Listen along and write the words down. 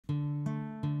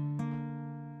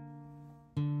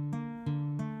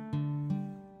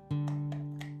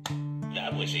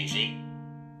was easy.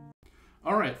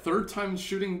 Alright, third time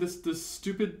shooting this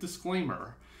stupid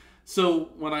disclaimer.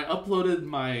 So when I uploaded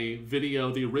my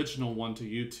video, the original one, to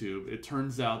YouTube, it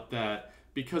turns out that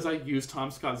because I used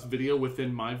Tom Scott's video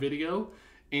within my video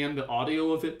and the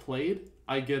audio of it played,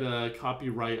 I get a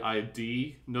copyright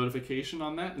ID notification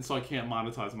on that, and so I can't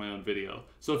monetize my own video.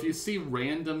 So if you see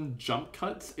random jump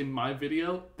cuts in my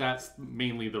video, that's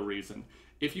mainly the reason.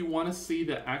 If you want to see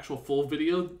the actual full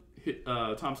video,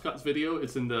 Tom Scott's video,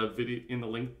 it's in the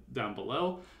link down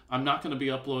below. I'm not going to be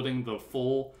uploading the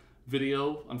full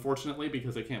video, unfortunately,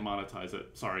 because I can't monetize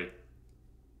it. Sorry.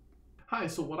 Hi,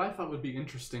 so what I thought would be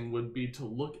interesting would be to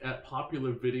look at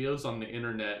popular videos on the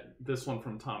internet, this one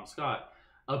from Tom Scott,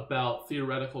 about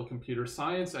theoretical computer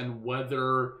science and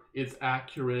whether it's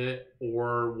accurate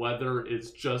or whether it's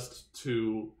just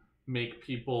to make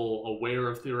people aware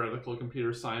of theoretical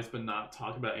computer science but not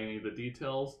talk about any of the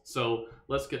details. So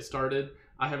let's get started.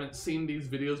 I haven't seen these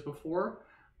videos before.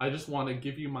 I just want to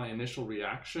give you my initial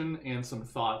reaction and some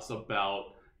thoughts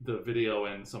about the video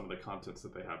and some of the contents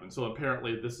that they have. And so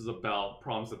apparently this is about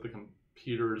problems that the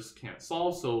computers can't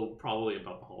solve, so probably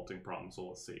about the halting problem, so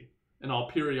let's see. And I'll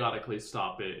periodically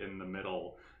stop it in the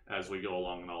middle as we go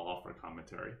along and I'll offer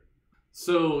commentary.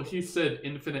 So he said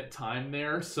infinite time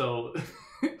there, so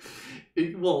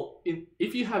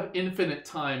if you have infinite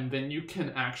time, then you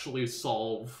can actually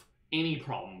solve any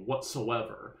problem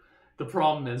whatsoever. The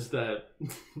problem is that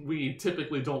we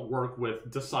typically don't work with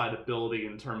decidability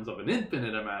in terms of an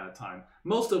infinite amount of time.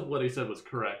 Most of what he said was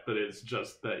correct, but it's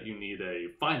just that you need a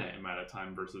finite amount of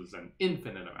time versus an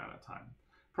infinite amount of time.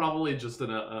 Probably just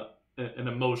an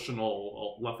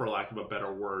emotional, for lack of a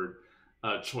better word,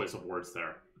 choice of words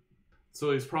there.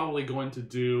 So he's probably going to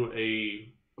do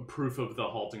a proof of the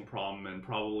halting problem and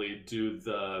probably do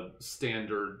the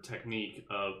standard technique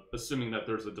of assuming that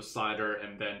there's a decider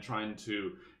and then trying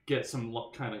to get some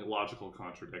kind of logical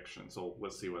contradiction. So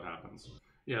let's see what happens.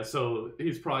 Yeah, so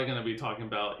he's probably going to be talking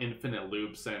about infinite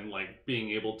loops and like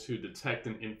being able to detect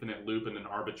an infinite loop in an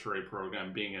arbitrary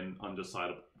program being an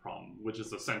undecidable problem, which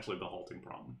is essentially the halting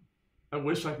problem. I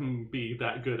wish I can be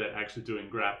that good at actually doing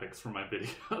graphics for my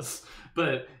videos.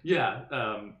 But yeah,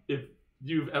 if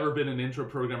you've ever been in intro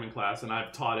programming class, and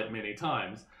I've taught it many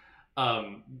times,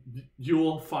 you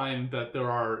will find that there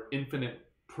are infinite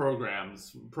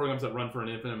programs that run for an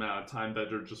infinite amount of time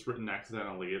that are just written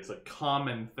accidentally. It's a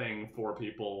common thing for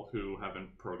people who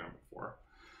haven't programmed before.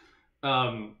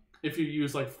 If you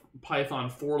use like Python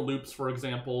for loops, for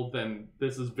example, then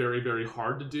this is very, very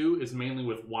hard to do. It's mainly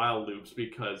with while loops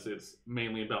because it's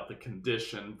mainly about the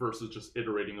condition versus just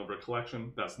iterating over a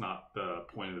collection. That's not the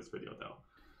point of this video though.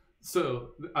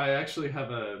 So I actually have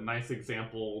a nice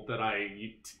example that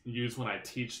I use when I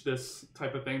teach this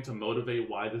type of thing to motivate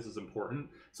why this is important.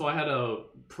 So I had a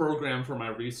program for my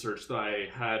research that I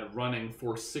had running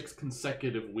for 6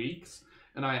 consecutive weeks.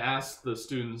 And I asked the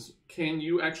students, can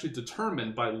you actually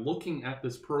determine by looking at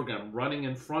this program running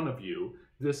in front of you,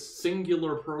 this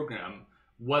singular program,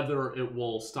 whether it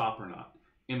will stop or not?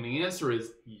 And the answer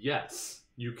is yes,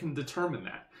 you can determine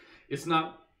that. It's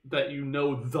not that you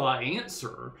know the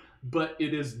answer, but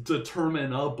it is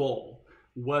determinable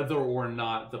whether or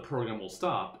not the program will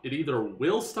stop. It either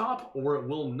will stop or it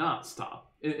will not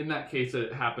stop. In that case,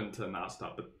 it happened to not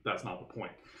stop, but that's not the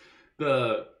point.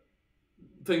 The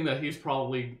thing that he's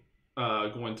probably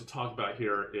going to talk about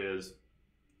here is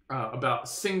about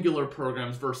singular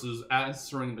programs versus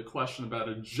answering the question about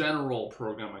a general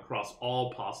program across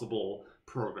all possible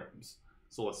programs.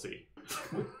 So let's see.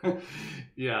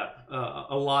 Yeah,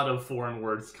 a lot of foreign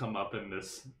words come up in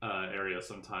this area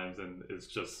sometimes, and it's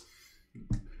just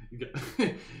you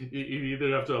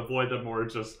either have to avoid them or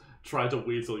just try to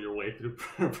weasel your way through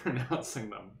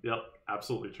pronouncing them. Yep,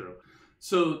 absolutely true.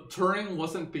 So Turing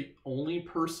wasn't the only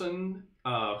person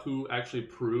who actually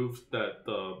proved that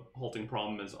the halting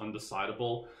problem is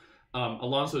undecidable.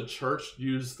 Alonzo Church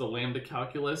used the lambda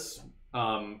calculus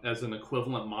as an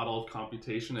equivalent model of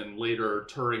computation, and later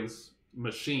Turing's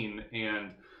machine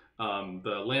and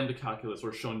the lambda calculus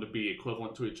were shown to be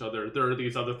equivalent to each other. There are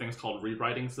these other things called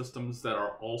rewriting systems that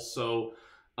are also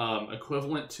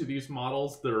equivalent to these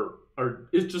models.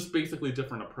 It's just basically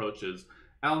different approaches.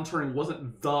 Alan Turing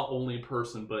wasn't the only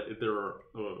person, but there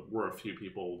were a few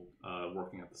people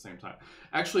working at the same time.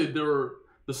 Actually,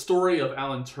 the story of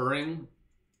Alan Turing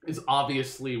is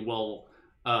obviously well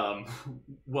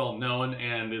known,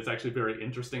 and is actually very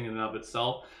interesting in and of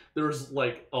itself. There's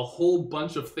like a whole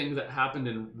bunch of things that happened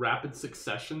in rapid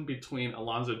succession between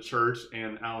Alonzo Church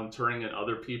and Alan Turing and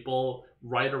other people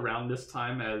right around this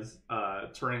time as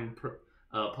Turing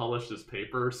published his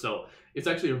paper. So it's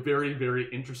actually a very, very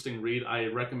interesting read. I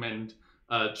recommend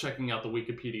checking out the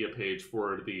Wikipedia page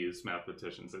for these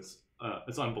mathematicians.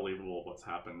 It's unbelievable what's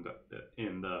happened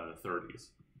in the 30s.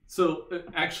 So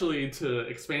actually, to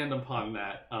expand upon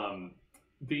that,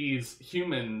 these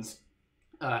humans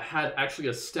had actually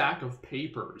a stack of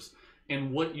papers,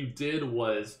 and what you did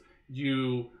was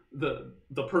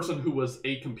the person who was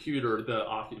a computer, the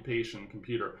occupation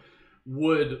computer,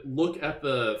 would look at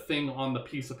the thing on the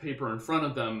piece of paper in front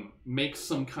of them, make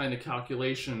some kind of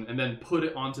calculation, and then put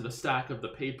it onto the stack of the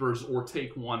papers or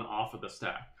take one off of the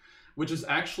stack, which is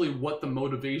actually what the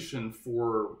motivation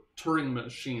for Turing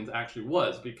machines actually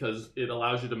was, because it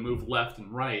allows you to move left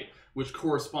and right, which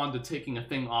correspond to taking a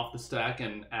thing off the stack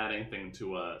and adding a thing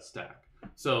to a stack.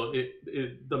 So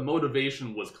the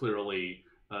motivation was clearly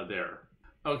there.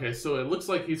 Okay, so it looks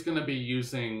like he's going to be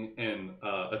using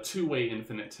a two-way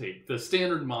infinite tape. The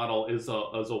standard model is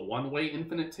a one-way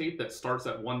infinite tape that starts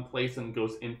at one place and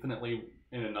goes infinitely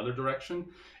in another direction.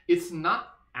 It's not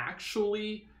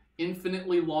actually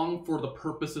infinitely long for the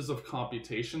purposes of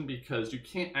computation, because you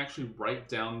can't actually write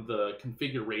down the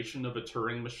configuration of a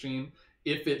Turing machine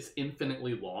if it's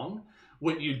infinitely long.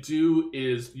 What you do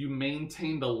is you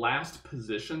maintain the last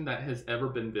position that has ever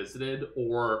been visited,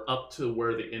 or up to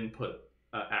where the input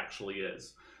actually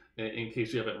is, in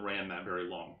case you haven't ran that very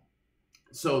long.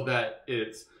 So that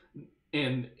it's,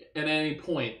 and at any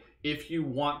point, if you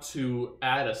want to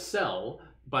add a cell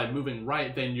by moving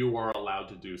right, then you are allowed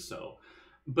to do so.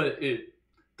 But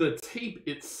the tape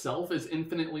itself is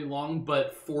infinitely long,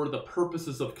 but for the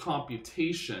purposes of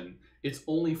computation, it's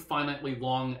only finitely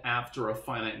long after a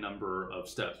finite number of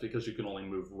steps, because you can only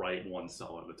move right one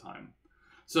cell at a time.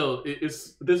 So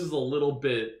this is a little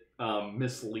bit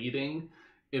misleading,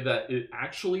 in that it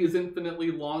actually is infinitely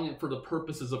long for the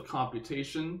purposes of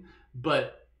computation,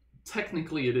 but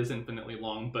technically it is infinitely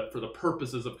long, but for the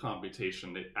purposes of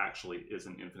computation, it actually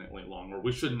isn't infinitely long, or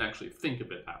we shouldn't actually think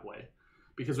of it that way,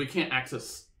 because we can't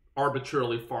access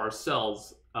arbitrarily far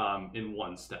cells in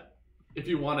one step. If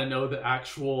you want to know the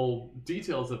actual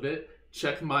details of it,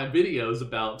 check my videos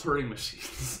about Turing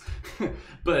machines.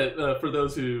 But for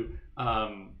those who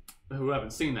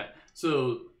haven't seen that,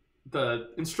 so the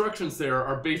instructions there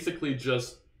are basically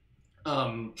just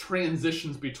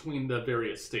transitions between the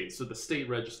various states. So the state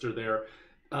register there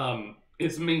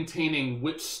is maintaining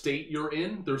which state you're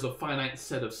in. There's a finite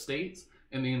set of states,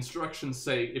 and the instructions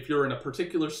say if you're in a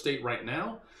particular state right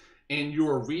now and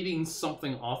you're reading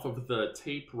something off of the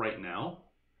tape right now,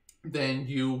 then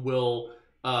you will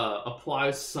apply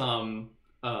some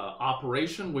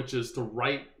operation, which is to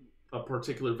write a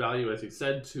particular value, as he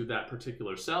said, to that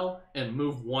particular cell and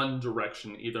move one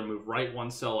direction, either move right one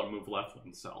cell or move left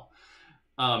one cell,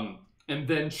 and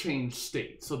then change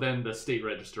state. So then the state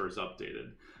register is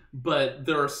updated. But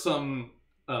there are some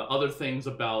other things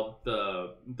about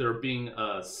there being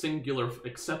a singular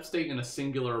accept state and a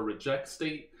singular reject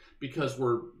state, because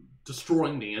we're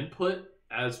destroying the input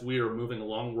as we are moving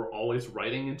along. We're always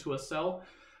writing into a cell.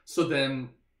 So then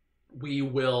we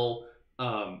will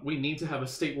we need to have a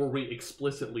state where we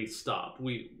explicitly stop,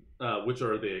 which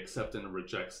are the accept and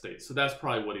reject states. So that's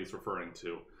probably what he's referring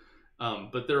to.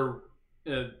 But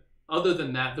other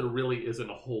than that, there really isn't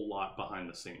a whole lot behind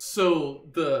the scenes. So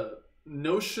the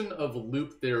notion of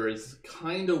loop there is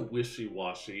kind of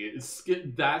wishy-washy.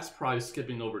 That's probably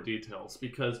skipping over details,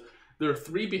 because there are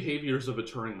three behaviors of a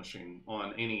Turing machine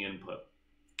on any input.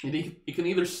 And it can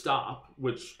either stop,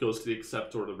 which goes to the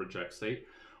accept or the reject state,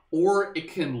 or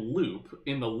it can loop.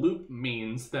 And the loop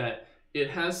means that it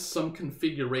has some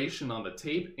configuration on the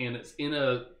tape, and it's in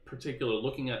a particular,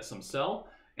 looking at some cell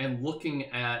and looking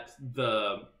at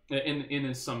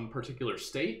in some particular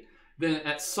state. Then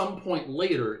at some point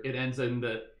later, it ends in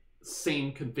the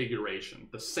same configuration,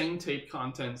 the same tape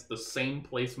contents, the same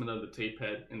placement of the tape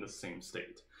head in the same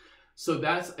state. So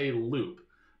that's a loop.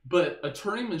 But a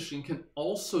Turing machine can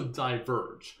also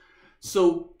diverge.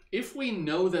 So if we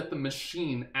know that the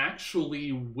machine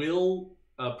actually will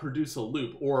produce a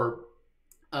loop, or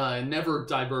never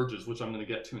diverges, which I'm going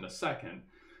to get to in a second,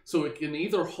 so it can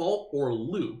either halt or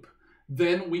loop,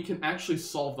 then we can actually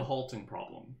solve the halting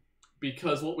problem.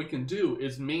 Because what we can do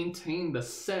is maintain the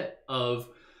set of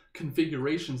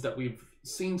configurations that we've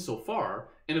seen so far,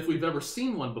 and if we've ever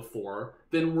seen one before,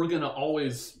 then we're going to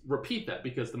always repeat that,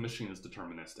 because the machine is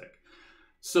deterministic.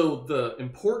 So the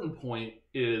important point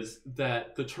is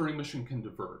that the Turing machine can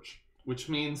diverge, which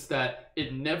means that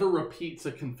it never repeats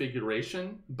a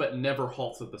configuration, but never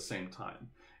halts at the same time.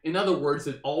 In other words,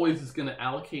 it always is going to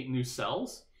allocate new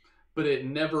cells, but it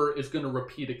never is going to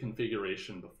repeat a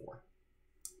configuration before.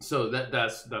 So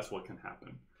that's what can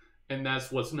happen. And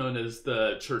that's what's known as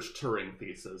the Church-Turing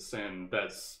thesis, and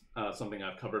that's something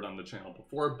I've covered on the channel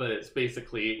before, but it's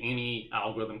basically any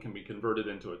algorithm can be converted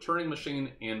into a Turing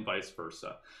machine and vice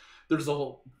versa. There's a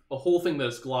whole thing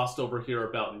that's glossed over here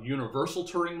about universal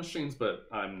Turing machines, but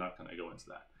I'm not going to go into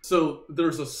that. So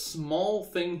there's a small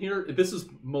thing here. This is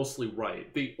mostly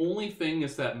right. The only thing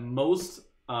is that most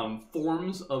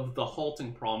forms of the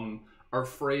halting problem are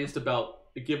phrased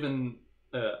about given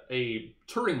a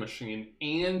Turing machine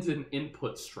and an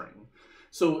input string.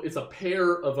 So it's a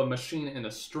pair of a machine and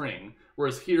a string,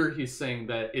 whereas here he's saying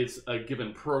that it's a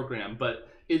given program, but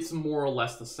it's more or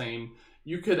less the same.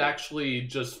 You could actually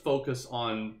just focus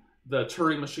on the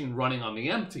Turing machine running on the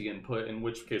empty input, in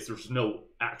which case there's no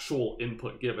actual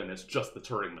input given, it's just the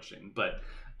Turing machine. But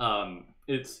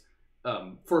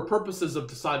for purposes of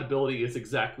decidability, it's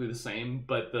exactly the same,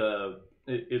 but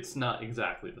it's not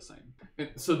exactly the same.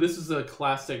 So this is a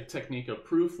classic technique of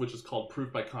proof, which is called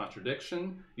proof by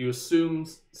contradiction. You assume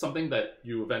something that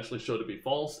you eventually show to be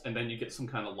false, and then you get some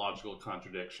kind of logical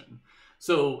contradiction.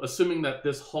 So assuming that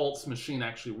this halts machine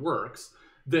actually works,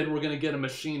 then we're going to get a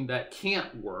machine that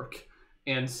can't work,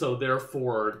 and so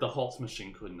therefore the halts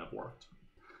machine couldn't have worked.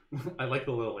 I like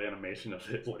the little animation of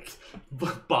it like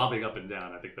bobbing up and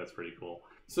down. I think that's pretty cool.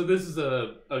 So this is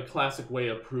a classic way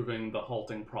of proving the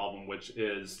halting problem, which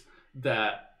is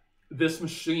that this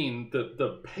machine,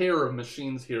 the pair of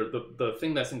machines here, the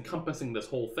thing that's encompassing this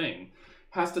whole thing,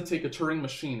 has to take a Turing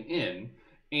machine in,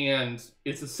 and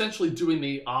it's essentially doing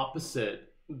the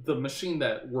opposite. The machine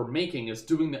that we're making is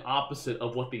doing the opposite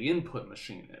of what the input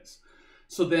machine is.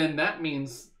 So then that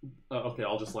means, okay,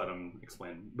 I'll just let him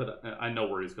explain, but I know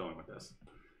where he's going with this.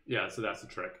 Yeah, so that's the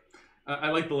trick. I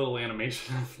like the little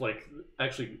animation of like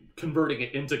actually converting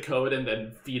it into code and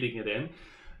then feeding it in.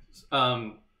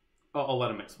 I'll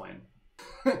let him explain.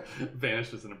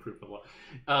 Vanish is an improvement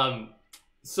law.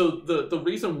 So the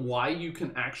reason why you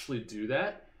can actually do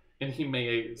that, and he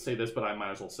may say this, but I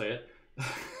might as well say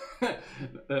it.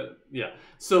 Yeah.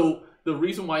 So the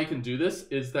reason why you can do this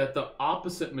is that the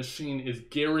opposite machine is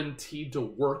guaranteed to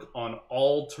work on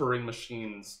all Turing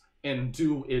machines and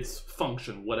do its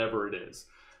function, whatever it is.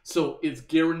 So it's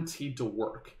guaranteed to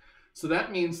work. So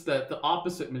that means that the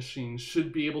opposite machine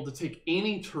should be able to take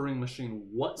any Turing machine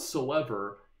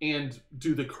whatsoever and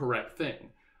do the correct thing.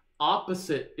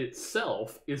 Opposite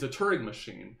itself is a Turing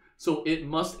machine, so it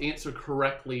must answer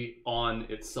correctly on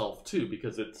itself too,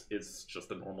 because it's just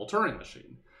a normal Turing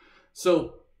machine.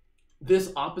 So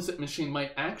this opposite machine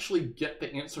might actually get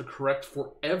the answer correct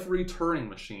for every Turing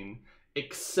machine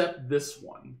except this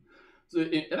one. So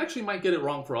it actually might get it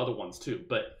wrong for other ones too,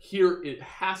 but here it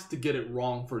has to get it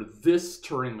wrong for this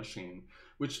Turing machine,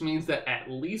 which means that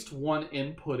at least one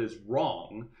input is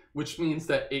wrong, which means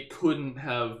that it couldn't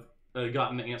have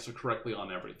gotten the answer correctly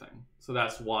on everything. So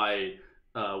that's why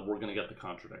we're going to get the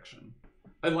contradiction.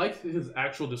 I like his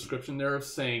actual description there of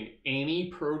saying any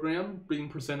program being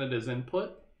presented as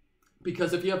input,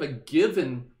 because if you have a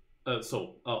given,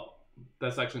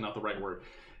 that's actually not the right word.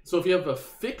 So if you have a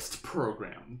fixed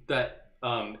program that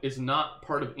is not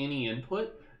part of any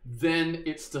input, then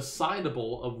it's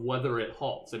decidable of whether it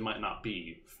halts. It might not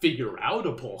be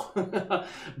figure-outable,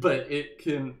 but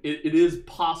it is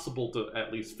possible to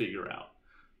at least figure out.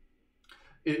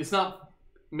 It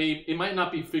might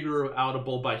not be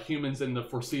figure-outable by humans in the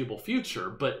foreseeable future,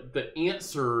 but the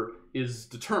answer is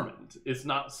determined. It's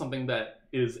not something that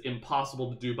is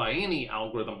impossible to do by any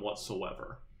algorithm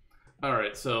whatsoever. All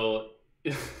right, so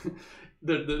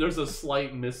there's a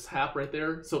slight mishap right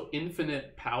there. So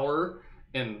infinite power,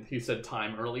 and he said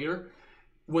time earlier,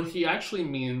 what he actually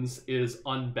means is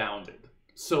unbounded.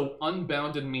 So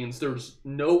unbounded means there's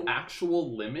no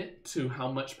actual limit to how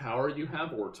much power you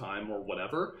have, or time, or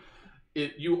whatever.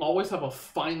 You always have a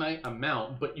finite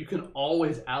amount, but you can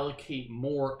always allocate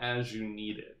more as you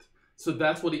need it. So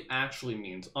that's what he actually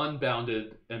means,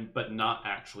 unbounded, but not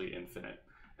actually infinite.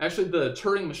 Actually, the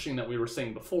Turing machine that we were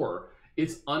saying before,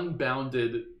 it's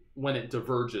unbounded when it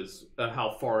diverges,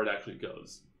 how far it actually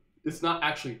goes. It's not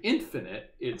actually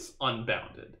infinite, it's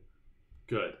unbounded.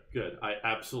 Good, good. I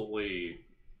absolutely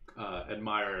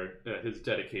admire his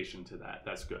dedication to that.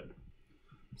 That's good.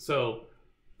 So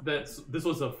this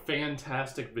was a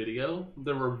fantastic video.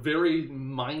 There were very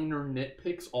minor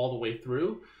nitpicks all the way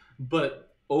through, but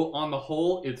on the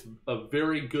whole, it's a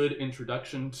very good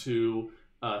introduction to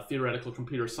theoretical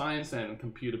computer science and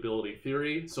computability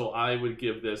theory. So I would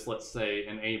give this, let's say,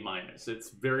 an A-.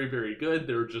 It's very, very good.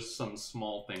 There are just some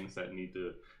small things that need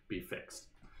to be fixed.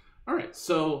 All right,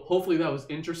 so hopefully that was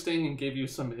interesting and gave you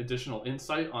some additional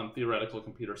insight on theoretical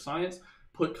computer science.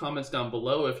 Put comments down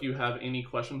below if you have any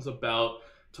questions about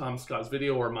Tom Scott's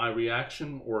video or my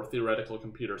reaction or theoretical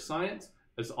computer science.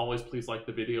 As always, please like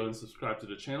the video and subscribe to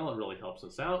the channel. It really helps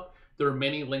us out. There are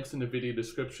many links in the video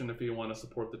description if you want to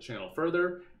support the channel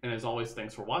further. And as always,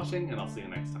 thanks for watching, and I'll see you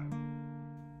next time.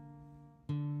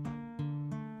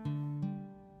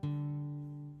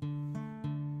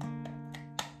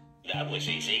 That was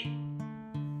easy.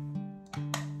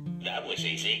 That was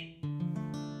easy.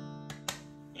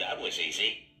 That was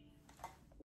easy.